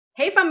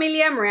Hey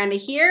familia, Miranda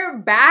here,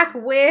 back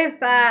with,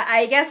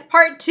 I guess,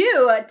 part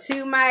two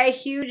to my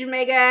huge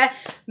mega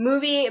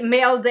movie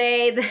mail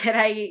day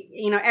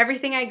that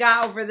everything I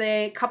got over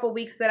the couple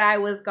weeks that I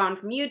was gone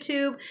from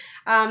YouTube.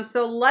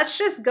 So let's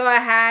just go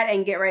ahead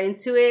and get right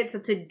into it. So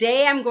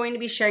today I'm going to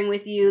be sharing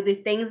with you the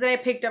things that I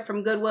picked up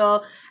from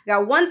Goodwill. I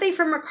got one thing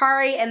from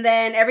Mercari and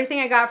then everything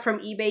I got from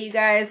eBay, you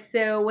guys.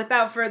 So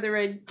without further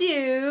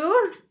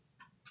ado,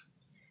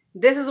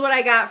 this is what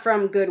I got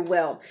from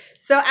Goodwill.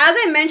 So as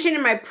I mentioned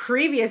in my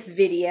previous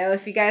video,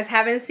 if you guys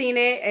haven't seen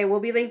it, it will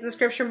be linked in the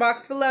description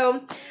box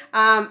below.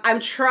 I'm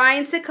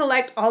trying to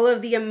collect all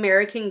of the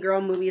American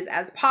Girl movies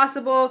as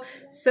possible.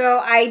 So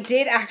I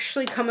did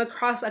actually come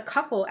across a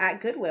couple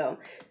at Goodwill.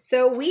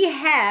 So we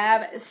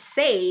have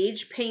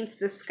Sage Paints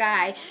the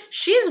Sky.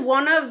 She's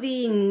one of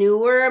the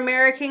newer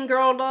American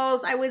Girl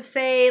dolls, I would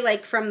say,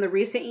 like from the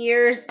recent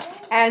years.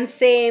 And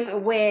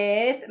same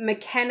with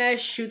McKenna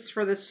Shoots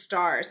for the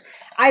Stars.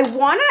 I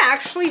want to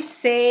actually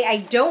say, I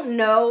don't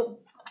know,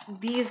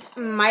 these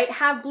might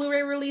have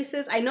Blu-ray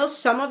releases. I know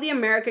some of the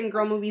American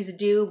Girl movies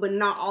do, but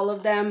not all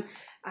of them.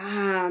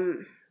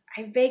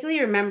 I vaguely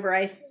remember,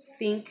 I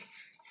think,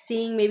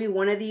 seeing maybe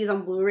one of these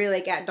on Blu-ray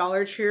like at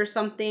Dollar Tree or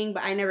something,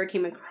 but I never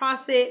came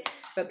across it,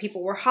 but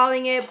people were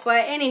hauling it.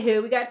 But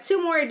anywho, we got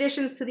two more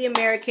additions to the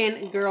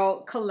American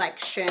Girl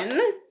collection.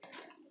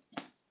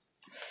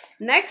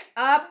 Next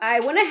up, I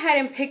went ahead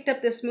and picked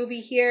up this movie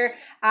here.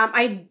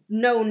 I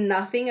know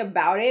nothing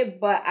about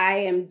it, but I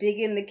am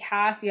digging the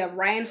cast. You have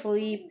Ryan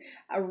Philippe,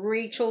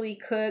 Rachel Lee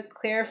Cook,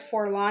 Claire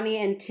Forlani,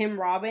 and Tim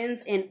Robbins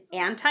in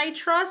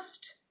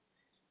Antitrust.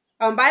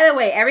 By the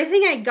way,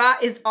 everything I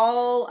got is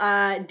all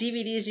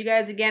DVDs, you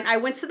guys. Again, I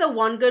went to the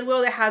one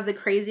Goodwill that has the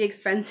crazy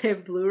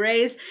expensive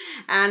Blu-rays,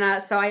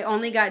 and so I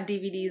only got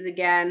DVDs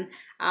again.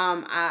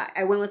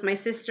 I went with my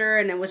sister,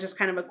 and it was just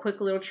kind of a quick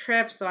little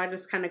trip, so I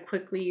just kind of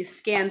quickly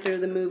scanned through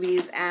the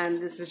movies,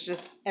 and this is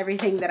just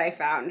everything that I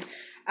found.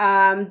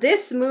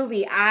 This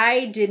movie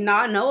I did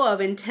not know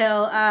of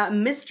until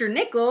Mr.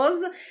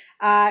 Nickles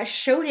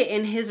showed it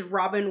in his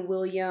Robin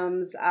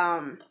Williams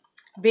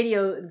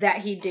video that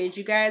he did,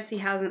 you guys. He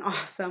has an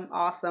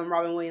awesome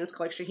Robin Williams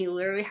collection. He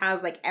literally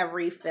has like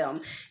every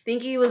film. I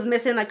think he was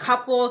missing a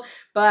couple,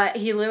 but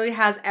he literally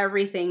has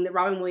everything that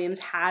Robin Williams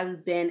has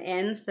been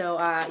in. So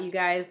you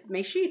guys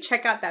make sure you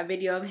check out that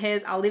video of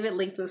his. I'll leave it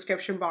linked in the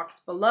description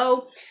box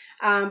below.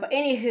 But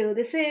anywho,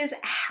 this is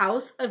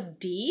House of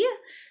D.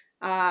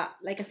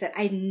 Like I said,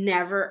 I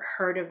never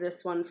heard of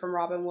this one from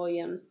Robin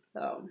Williams,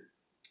 so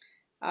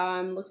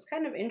looks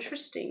kind of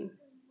interesting.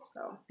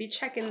 So be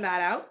checking that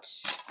out.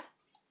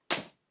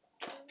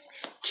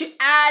 To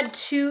add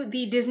to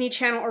the Disney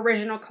Channel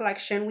original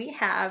collection, we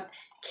have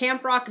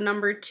Camp Rock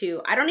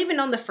 #2. I don't even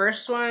know the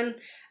first one,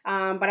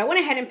 but I went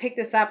ahead and picked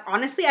this up.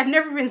 Honestly, I've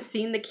never even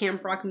seen the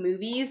Camp Rock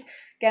movies.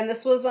 Again,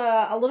 this was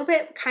a little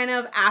bit kind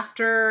of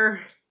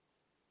after,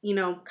 you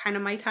know, kind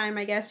of my time,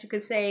 I guess you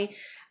could say.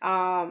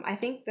 I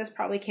think this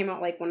probably came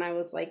out like when I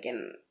was like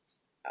in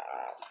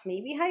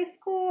maybe high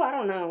school. I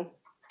don't know.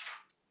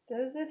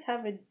 Does this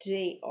have a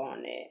date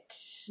on it?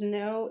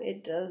 No,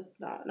 it does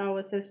not. No,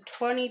 it says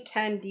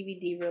 2010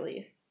 DVD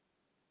release.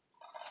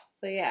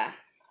 So yeah,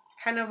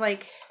 kind of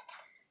like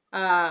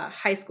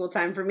high school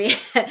time for me.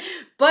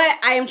 But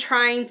I am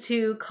trying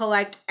to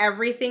collect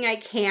everything I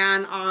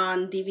can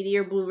on DVD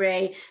or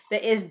Blu-ray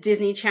that is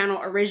Disney Channel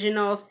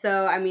original.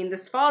 So, I mean,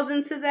 this falls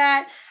into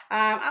that.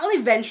 I'll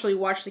eventually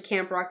watch the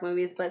Camp Rock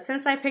movies, but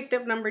since I picked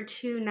up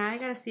 #2, now I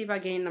gotta see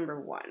about getting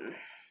 #1.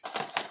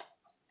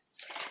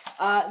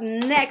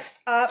 Next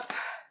up,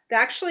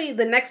 actually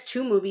the next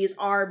two movies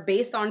are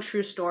based on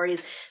true stories.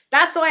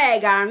 That's why I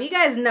got them. You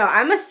guys know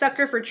I'm a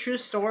sucker for true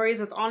stories.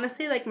 It's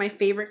honestly like my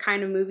favorite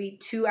kind of movie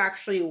to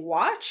actually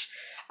watch.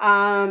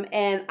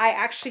 And I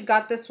actually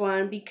got this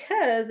one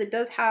because it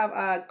does have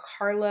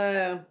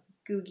Carla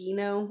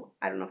Gugino.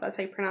 I don't know if that's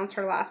how you pronounce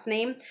her last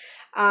name.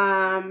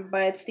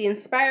 But it's the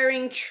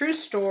inspiring true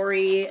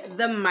story,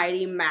 The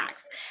Mighty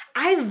Max.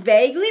 I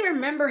vaguely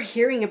remember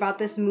hearing about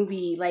this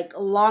movie like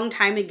a long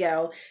time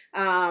ago.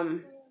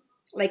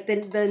 Like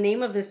the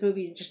name of this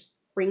movie just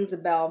rings a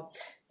bell.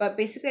 But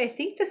basically, I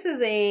think this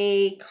is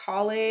a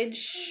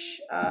college,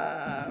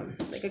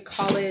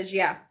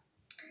 yeah,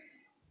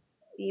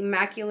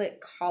 Immaculate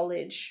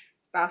College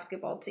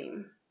basketball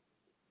team.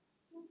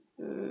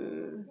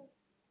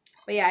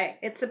 But yeah,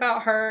 it's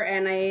about her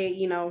and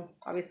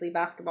obviously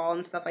basketball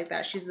and stuff like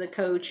that. She's the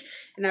coach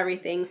and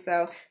everything.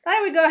 So thought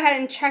I would go ahead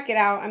and check it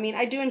out. I mean,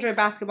 I do enjoy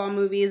basketball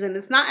movies, and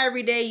it's not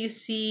every day you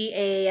see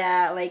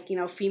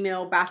a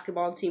female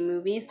basketball team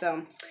movie.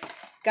 So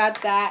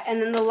got that.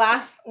 And then the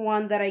last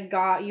one that I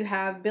got, you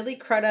have Billy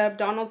Crudup,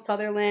 Donald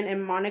Sutherland,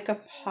 and Monica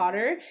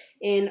Potter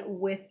in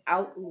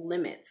Without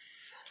Limits.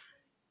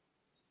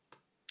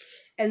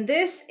 And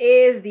this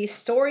is the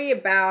story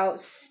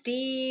about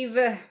Steve,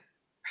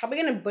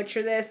 probably going to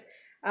butcher this,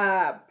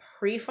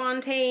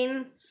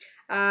 Prefontaine.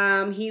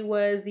 He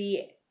was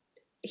the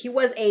he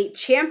was a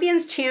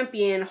champion's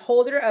champion,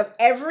 holder of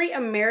every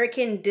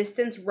American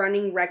distance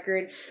running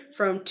record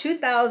from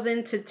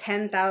 2,000 to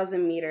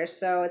 10,000 meters.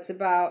 So it's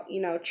about,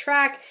 you know,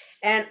 track.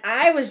 And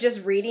I was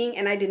just reading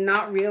and I did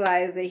not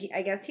realize that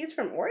I guess he's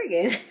from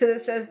Oregon.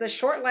 It says the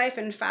short life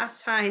and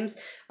fast times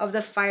of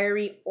the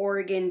fiery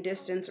Oregon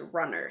distance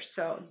runner.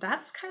 So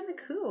that's kind of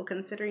cool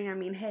considering, I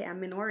mean, hey,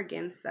 I'm in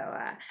Oregon. So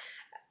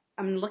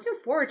I'm looking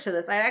forward to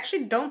this. I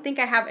actually don't think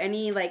I have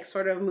any like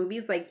sort of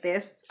movies like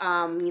this,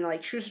 you know,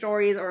 like true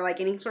stories or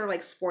like any sort of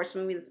like sports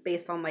movie that's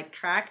based on like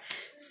track.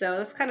 So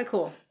that's kind of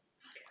cool.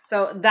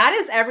 So that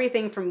is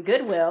everything from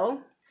Goodwill.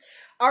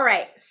 All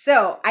right,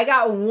 so I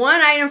got one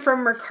item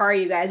from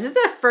Mercari, you guys. This is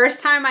the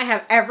first time I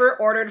have ever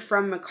ordered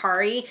from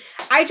Mercari.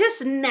 I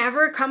just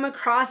never come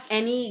across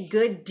any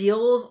good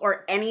deals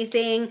or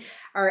anything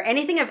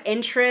of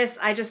interest.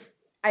 I just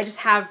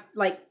have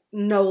like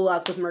no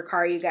luck with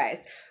Mercari, you guys.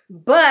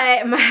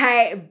 But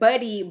my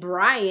buddy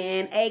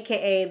Brian,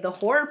 aka the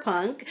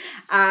HorrorPunk,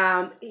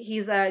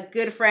 he's a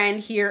good friend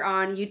here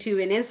on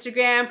YouTube and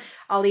Instagram.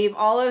 I'll leave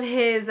all of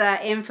his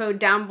info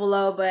down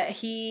below, but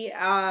he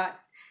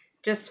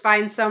just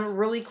finds some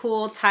really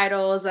cool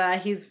titles.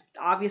 He's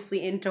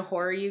obviously into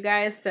horror, you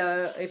guys.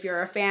 So if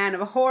you're a fan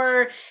of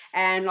horror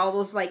and all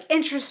those like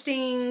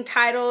interesting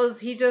titles,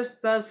 he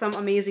just does some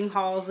amazing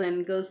hauls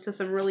and goes to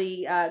some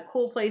really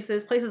cool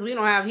places we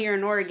don't have here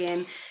in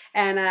Oregon.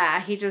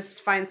 And he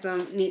just finds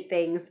some neat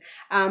things.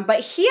 But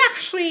he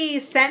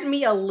actually sent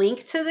me a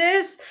link to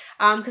this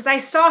because I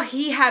saw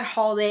he had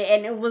hauled it,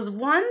 and it was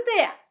one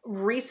that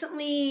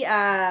recently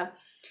like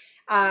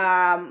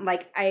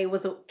I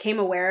came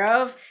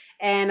aware of.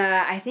 And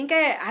I think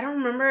I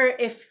don't remember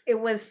if it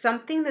was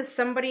something that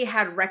somebody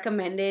had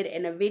recommended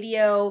in a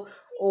video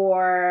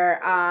or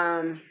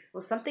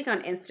was something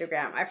on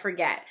Instagram. I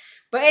forget.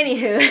 But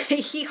anywho,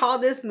 he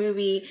hauled this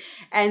movie,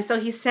 and so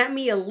he sent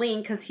me a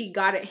link because he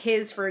got it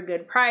his for a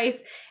good price.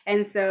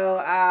 And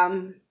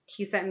so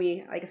he sent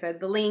me, like I said,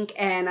 the link,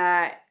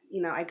 and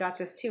you know, I got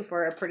this too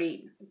for a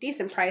pretty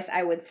decent price,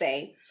 I would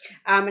say.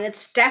 And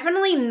it's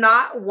definitely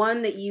not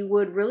one that you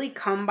would really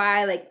come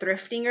by like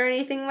thrifting or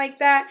anything like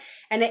that.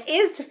 And it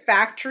is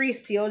factory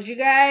sealed, you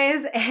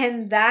guys.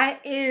 And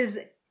that is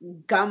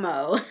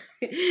Gummo.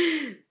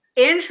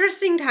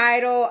 Interesting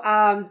title.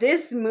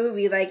 This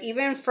movie, like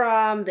even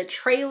from the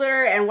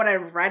trailer and what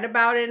I've read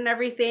about it and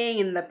everything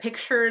and the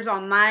pictures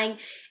online,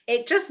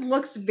 it just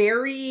looks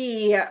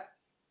very, I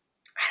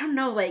don't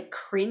know, like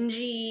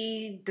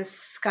cringy,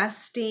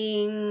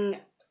 disgusting,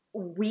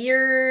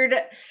 weird.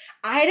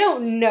 I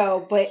don't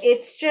know, but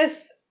it's just,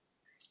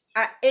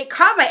 it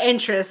caught my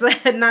interest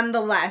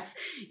nonetheless,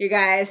 you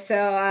guys. So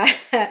I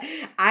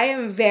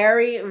am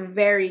very,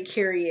 very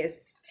curious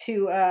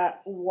to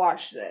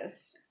watch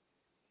this.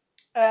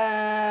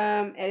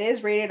 It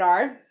is rated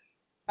R,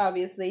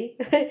 obviously,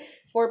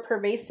 for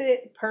pervasive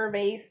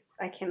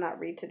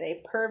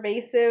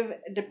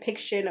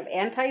depiction of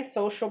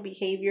antisocial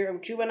behavior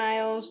of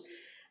juveniles,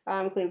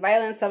 including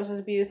violence, substance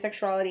abuse,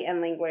 sexuality,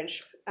 and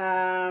language.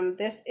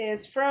 This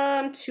is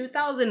from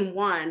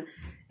 2001.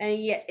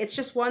 And yeah, it's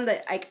just one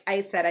that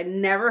I said I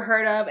never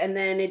heard of. And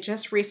then it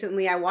just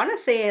recently, I want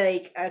to say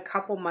like a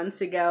couple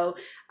months ago,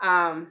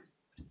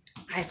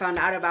 I found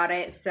out about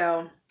it.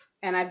 So,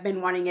 and I've been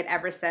wanting it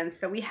ever since.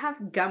 So we have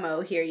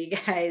Gummo here, you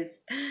guys.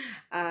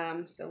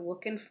 So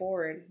looking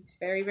forward. It's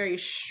very, very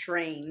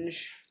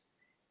strange.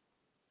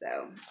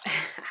 So,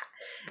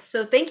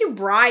 so thank you,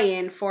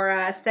 Brian,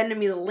 for sending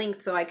me the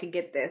link so I could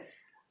get this.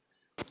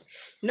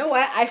 You know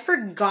what? I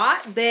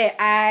forgot that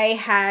I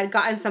had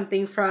gotten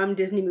something from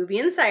Disney Movie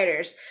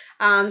Insiders.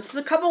 This was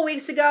a couple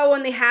weeks ago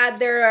when they had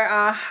their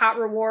Hot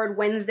Reward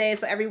Wednesday.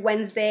 So every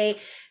Wednesday,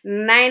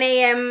 9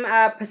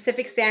 a.m.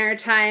 Pacific Standard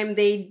Time,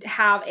 they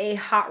have a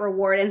Hot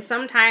Reward. And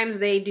sometimes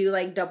they do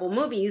like double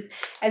movies.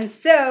 And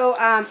so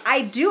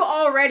I do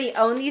already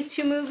own these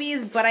two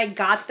movies, but I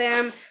got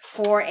them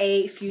for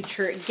a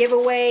future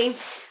giveaway.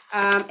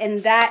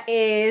 And that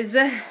is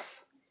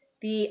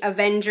the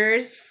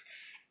Avengers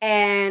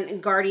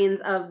and Guardians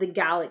of the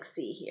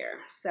Galaxy here.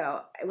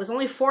 So it was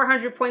only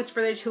 400 points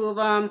for the two of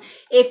them.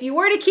 If you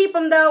were to keep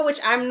them though, which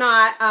I'm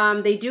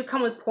not, they do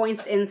come with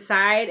points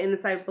inside, and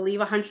it's I believe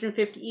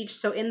 150 each.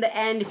 So in the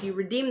end, if you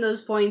redeem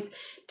those points,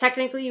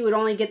 technically you would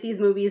only get these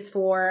movies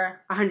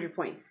for 100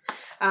 points,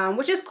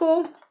 which is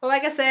cool. But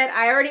like I said,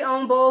 I already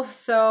own both,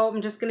 so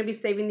I'm just gonna be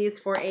saving these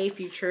for a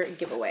future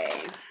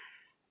giveaway.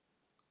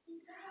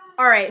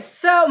 All right,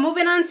 so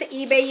moving on to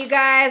eBay, you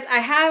guys. I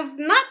have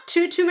not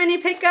too many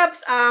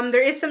pickups.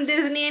 There is some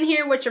Disney in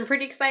here, which I'm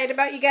pretty excited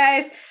about, you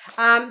guys.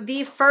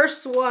 The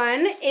first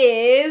one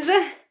is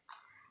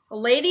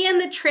Lady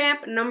and the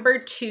Tramp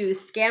 #2,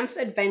 Scamp's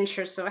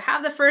Adventure. So I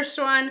have the first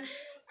one,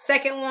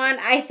 second one.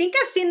 I think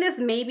I've seen this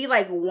maybe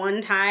like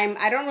one time.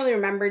 I don't really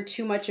remember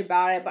too much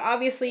about it, but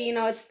obviously, you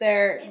know, it's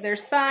their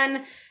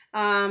son.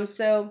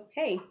 So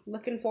hey,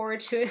 looking forward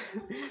to it.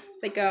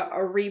 It's like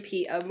a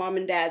repeat of Mom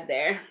and Dad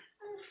there.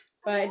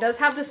 But it does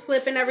have the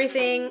slip and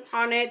everything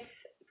on it.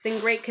 It's in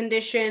great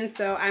condition,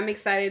 so I'm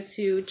excited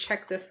to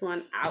check this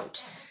one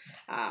out.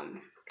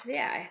 Because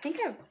Yeah, I think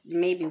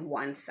maybe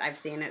once I've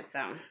seen it,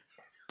 so.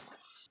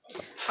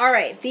 All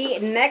right, the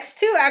next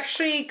two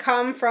actually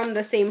come from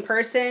the same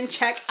person.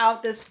 Check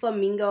out this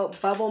flamingo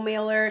bubble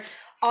mailer.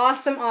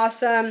 Awesome,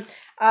 awesome.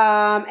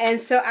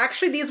 And so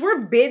actually these were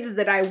bids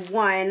that I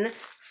won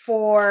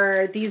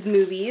for these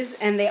movies,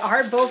 and they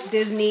are both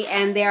Disney,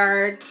 and they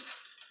are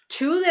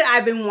two that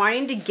I've been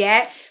wanting to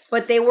get,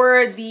 but they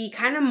were the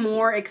kind of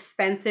more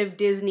expensive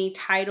Disney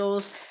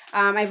titles.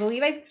 I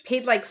believe I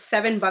paid like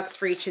 $7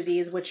 for each of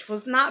these, which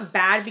was not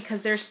bad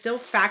because they're still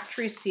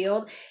factory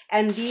sealed.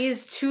 And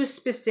these two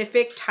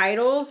specific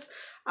titles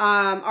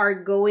are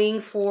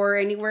going for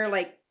anywhere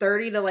like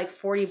 30 to like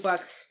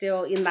 $40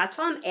 still. And that's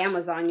on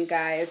Amazon, you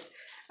guys.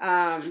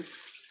 And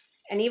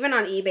even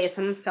on eBay,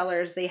 some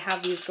sellers, they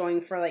have these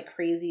going for like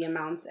crazy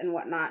amounts and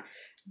whatnot.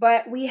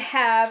 But we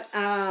have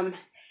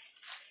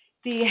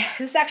this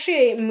is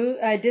actually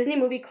a Disney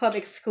Movie Club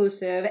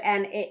exclusive,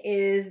 and it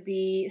is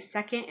the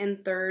second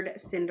and third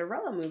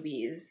Cinderella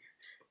movies.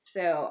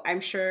 So I'm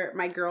sure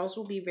my girls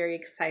will be very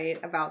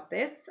excited about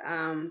this.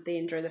 They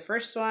enjoy the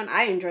first one.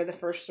 I enjoy the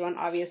first one,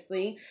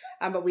 obviously,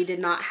 but we did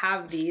not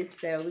have these,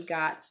 so we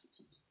got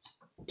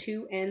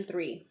 2 and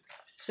 3.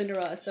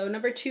 Cinderella. So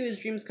number 2 is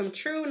Dreams Come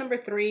True. Number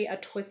 3, A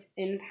Twist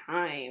in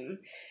Time.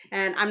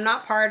 And I'm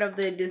not part of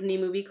the Disney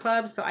Movie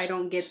Club, so I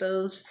don't get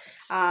those.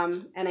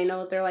 And I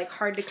know they're like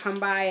hard to come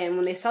by, and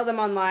when they sell them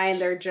online,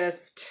 they're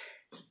just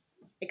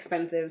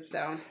expensive.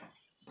 So,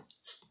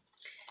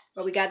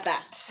 but we got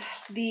that.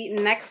 The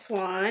next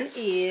one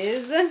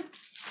is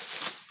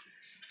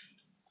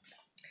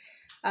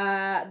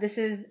this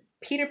is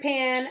Peter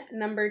Pan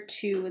number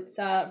 2. It's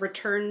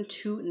Return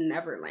to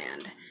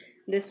Neverland.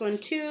 This one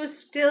too,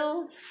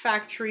 still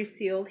factory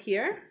sealed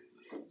here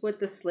with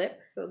the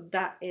slip, so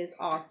that is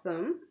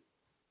awesome.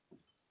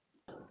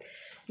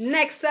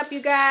 Next up, you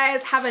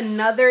guys, have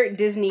another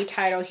Disney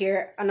title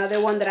here,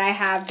 another one that I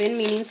have been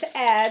meaning to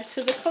add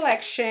to the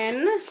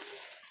collection.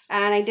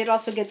 And I did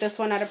also get this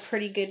one at a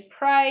pretty good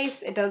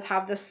price. It does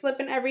have the slip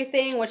and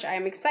everything, which I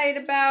am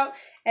excited about,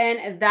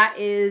 and that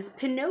is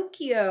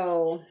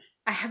Pinocchio.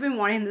 I have been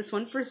wanting this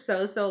one for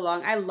so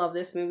long. I love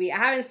this movie. I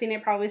haven't seen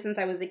it probably since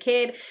I was a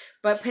kid,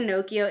 but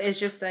Pinocchio is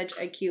just such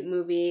a cute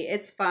movie.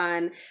 It's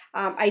fun.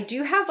 I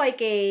do have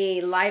like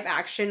a live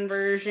action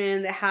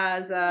version that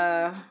has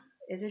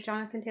is it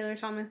Jonathan Taylor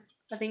Thomas,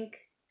 I think?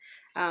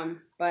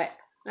 But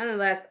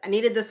nonetheless, I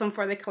needed this one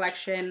for the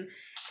collection.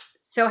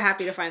 So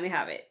happy to finally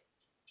have it.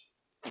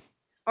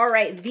 All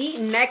right, the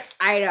next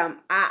item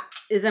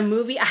is a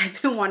movie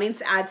I've been wanting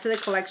to add to the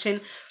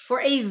collection for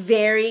a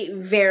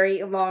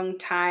very long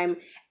time,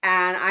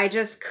 and I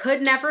just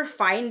could never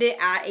find it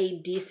at a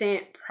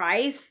decent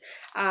price.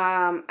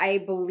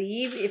 I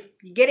believe if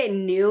you get it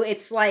new,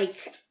 it's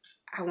like,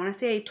 I want to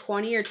say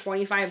 20 or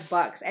 25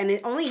 bucks, and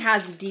it only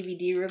has a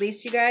DVD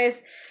release, you guys.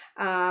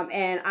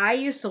 And I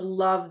used to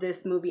love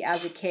this movie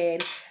as a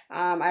kid.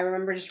 I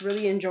remember just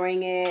really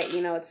enjoying it.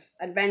 You know, it's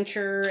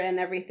adventure and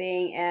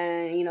everything.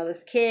 And, you know,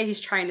 this kid,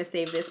 he's trying to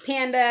save this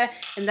panda.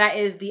 And that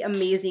is The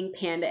Amazing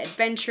Panda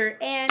Adventure.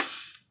 And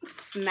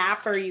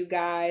Snapper, you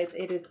guys.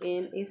 It is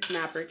in a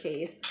Snapper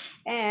case.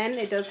 And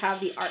it does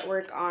have the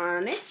artwork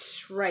on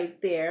it right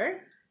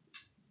there.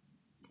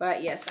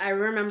 But yes, I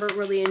remember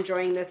really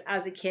enjoying this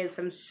as a kid.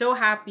 So I'm so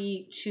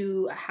happy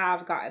to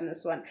have gotten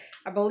this one.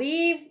 I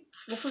believe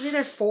this was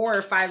either $4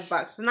 or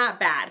 $5. So not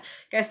bad.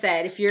 Like I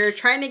said, if you're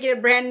trying to get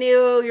it brand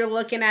new, you're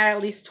looking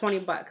at least 20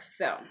 bucks.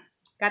 So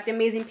got The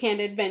Amazing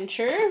Panda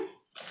Adventure.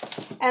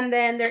 And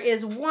then there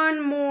is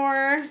one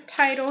more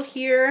title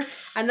here.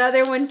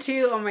 Another one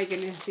too. Oh my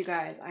goodness, you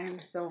guys. I am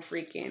so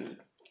freaking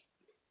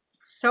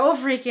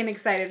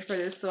excited for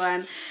this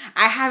one.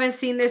 I haven't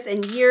seen this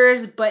in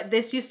years, but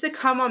this used to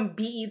come on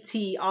BET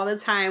all the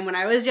time when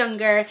I was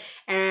younger,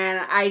 and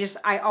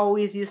I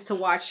always used to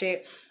watch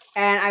it.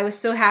 And I was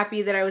so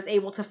happy that I was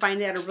able to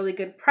find it at a really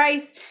good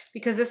price,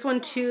 because this one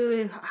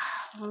too,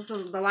 was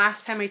the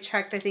last time I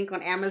checked, I think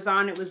on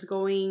Amazon, it was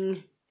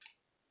going,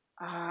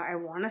 I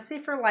want to say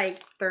for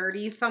like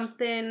 30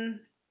 something,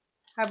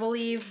 I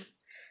believe.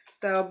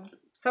 So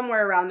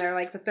somewhere around there,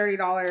 like the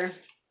 $30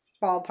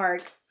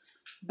 ballpark.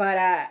 But,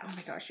 oh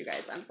my gosh, you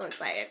guys, I'm so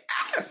excited.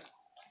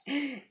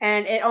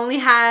 And it only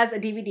has a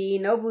DVD,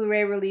 no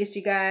Blu-ray release,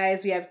 you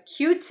guys. We have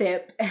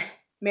Q-Tip,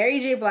 Mary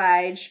J.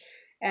 Blige,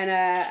 and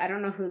I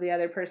don't know who the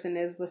other person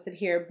is listed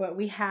here, but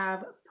we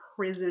have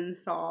Prison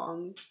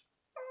Song.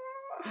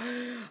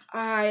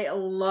 I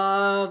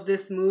love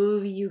this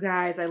movie, you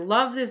guys. I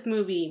love this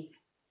movie.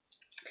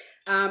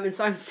 And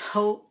so I'm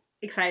so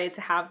excited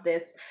to have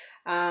this.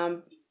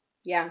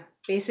 Yeah,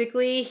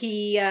 basically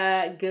he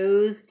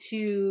goes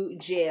to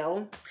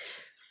jail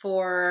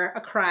for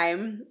a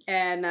crime,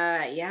 and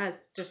yeah, it's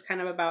just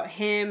kind of about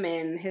him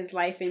and his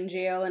life in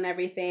jail and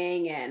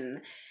everything.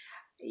 And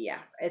yeah,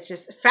 it's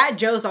just, Fat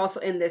Joe's also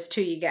in this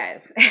too, you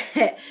guys.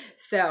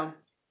 So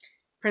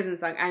Prison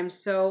Song, I'm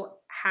so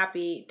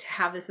happy to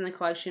have this in the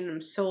collection.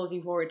 I'm so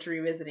looking forward to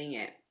revisiting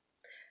it.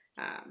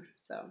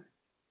 So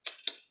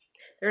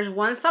There's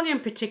one song in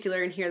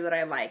particular in here that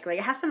I like. Like,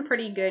 it has some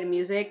pretty good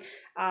music.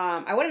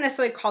 I wouldn't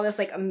necessarily call this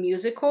like a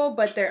musical,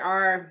 but there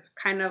are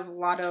kind of a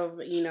lot of,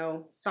 you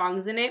know,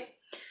 songs in it.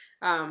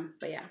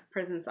 But yeah,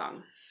 Prison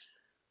Song.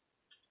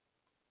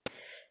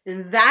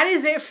 And that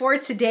is it for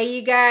today,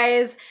 you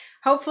guys.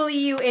 Hopefully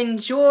you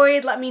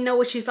enjoyed. Let me know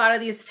what you thought of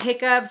these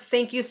pickups.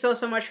 Thank you so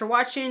much for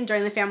watching.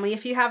 Join the family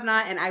if you have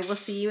not, and I will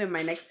see you in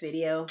my next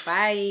video.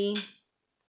 Bye.